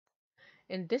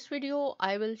In this video,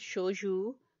 I will show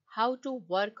you how to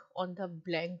work on the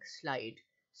blank slide.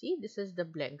 See, this is the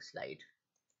blank slide.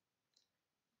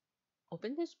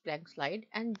 Open this blank slide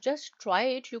and just try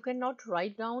it. You cannot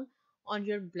write down on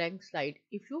your blank slide.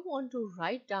 If you want to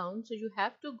write down, so you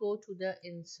have to go to the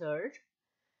insert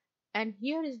and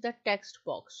here is the text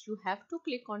box. You have to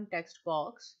click on text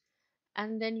box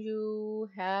and then you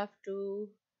have to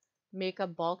make a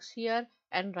box here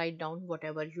and write down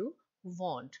whatever you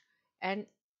want. And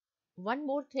one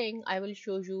more thing I will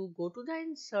show you, go to the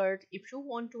insert. If you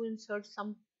want to insert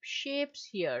some shapes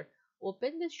here,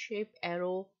 open this shape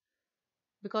arrow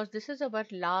because this is our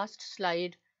last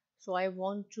slide. So I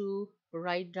want to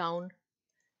write down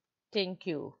thank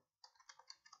you.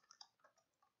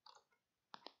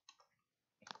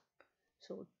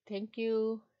 So thank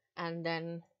you, and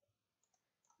then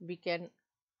we can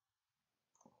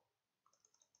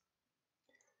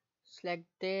select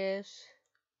this,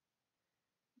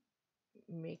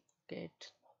 make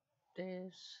it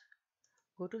this,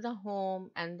 go to the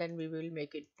home, and then we will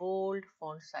make it bold,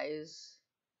 font size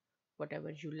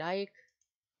whatever you like,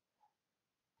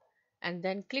 and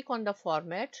then click on the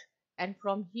format, and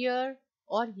from here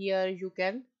or here you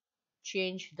can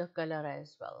change the color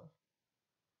as well.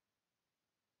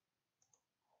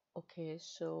 Okay,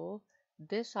 so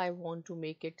this I want to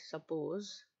make it,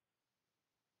 suppose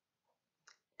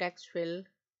text fill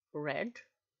red,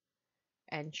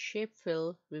 and shape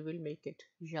fill we will make it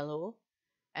yellow,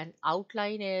 and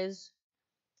outline is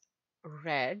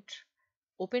red.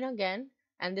 Open again,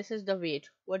 and this is the weight,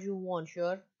 what you want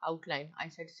your outline. I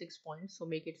said 6 points, so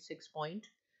make it 6 point.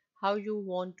 How you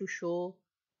want to show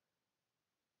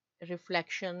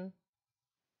reflection,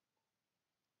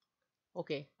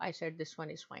 okay, I said this one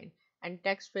is fine. And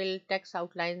text fill, text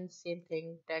outline, same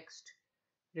thing, text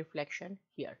reflection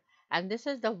here. And this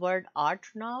is the word art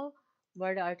now,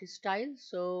 word art style.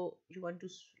 So you want to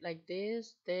like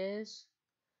this, this,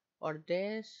 or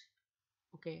this.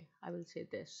 Okay, I will say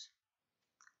this.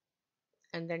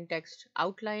 And then text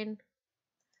outline.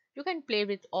 You can play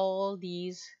with all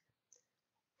these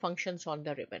functions on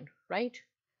the ribbon, right?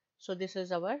 So this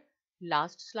is our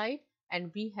last slide,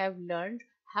 and we have learned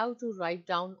how to write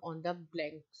down on the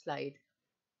blank slide.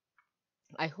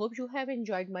 I hope you have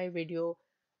enjoyed my video,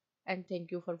 and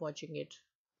thank you for watching it.